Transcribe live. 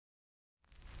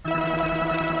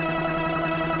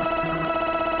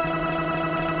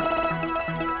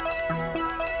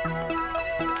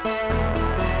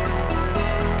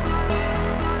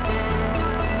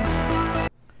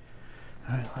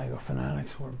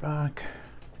back.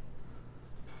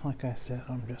 Like I said,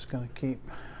 I'm just going to keep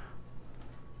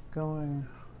going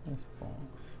this box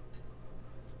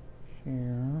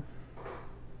here.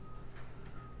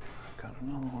 Got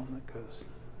another one that goes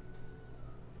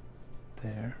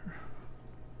there.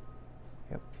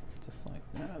 Yep, just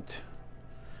like that.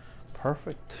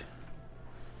 Perfect.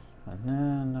 And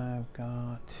then I've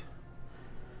got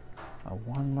a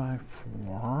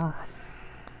 1x4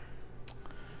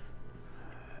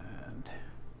 and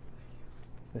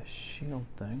this shield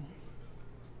thing.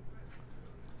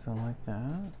 So like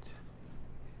that.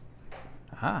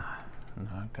 Ah,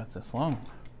 now I've got this long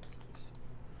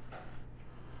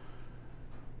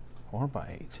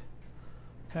 4x8.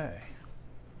 Okay.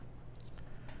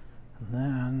 And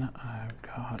then I've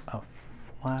got a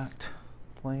flat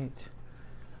plate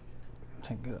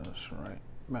that goes right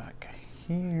back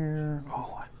here.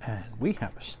 Oh, and we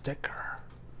have a sticker.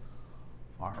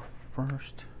 Our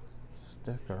first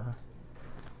sticker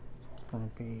is going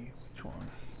to be, which one?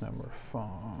 Number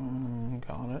 5.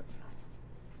 Got it.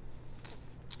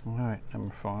 Alright,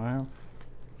 number 5. And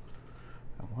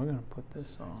we're going to put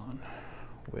this on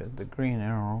with the green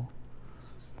arrow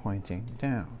pointing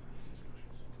down.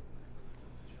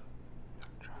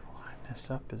 Try to line this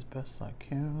up as best I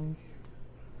can.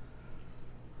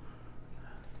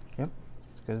 Yep,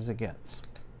 as good as it gets.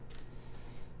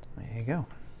 There you go.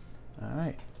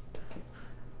 Alright.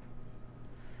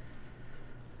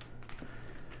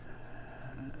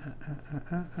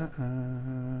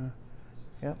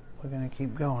 Yep, we're going to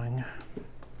keep going.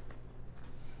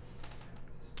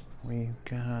 We've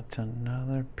got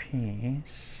another piece.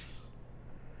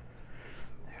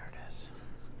 There it is.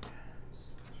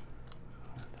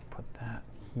 I'm going to put that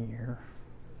here.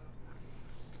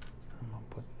 I'm going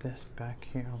to put this back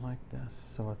here like this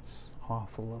so it's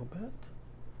off a little bit.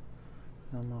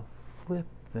 I'm going to flip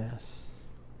this.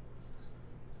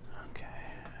 Okay,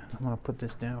 I'm going to put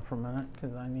this down for a minute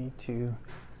because I need to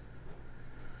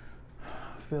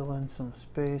fill in some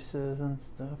spaces and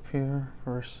stuff here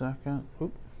for a second.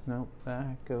 Oop, nope,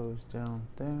 that goes down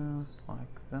there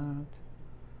like that.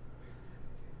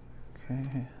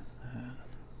 Okay, then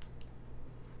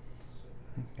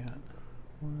I got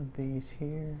one of these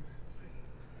here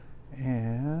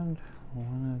and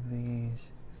one of these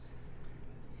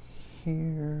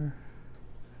here,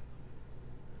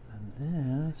 and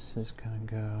this is gonna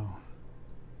go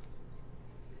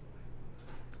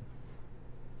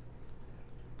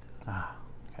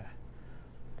okay,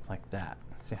 like that.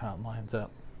 See how it lines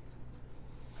up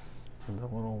with the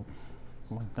little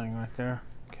one thing right there.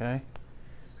 Okay,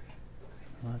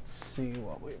 let's see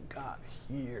what we've got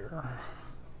here.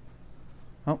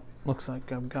 Oh, looks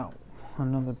like I've got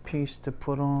another piece to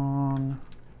put on.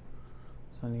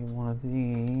 So I need one of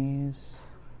these.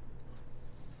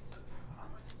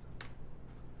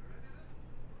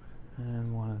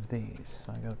 And one of these.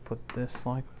 So I gotta put this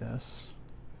like this.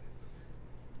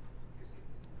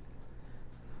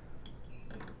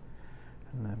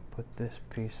 And then put this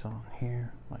piece on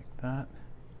here like that.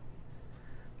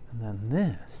 And then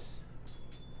this.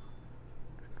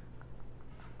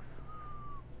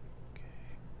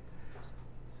 Okay.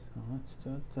 So let's do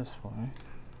it this way.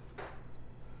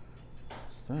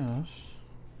 This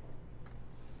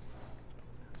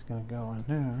is going to go in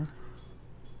there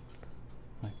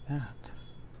like that.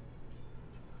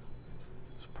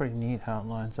 It's pretty neat how it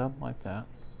lines up like that.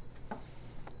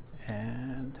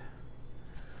 And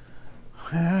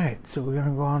alright, so we're going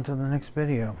to go on to the next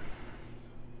video.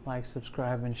 Like,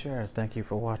 subscribe, and share. Thank you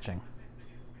for watching.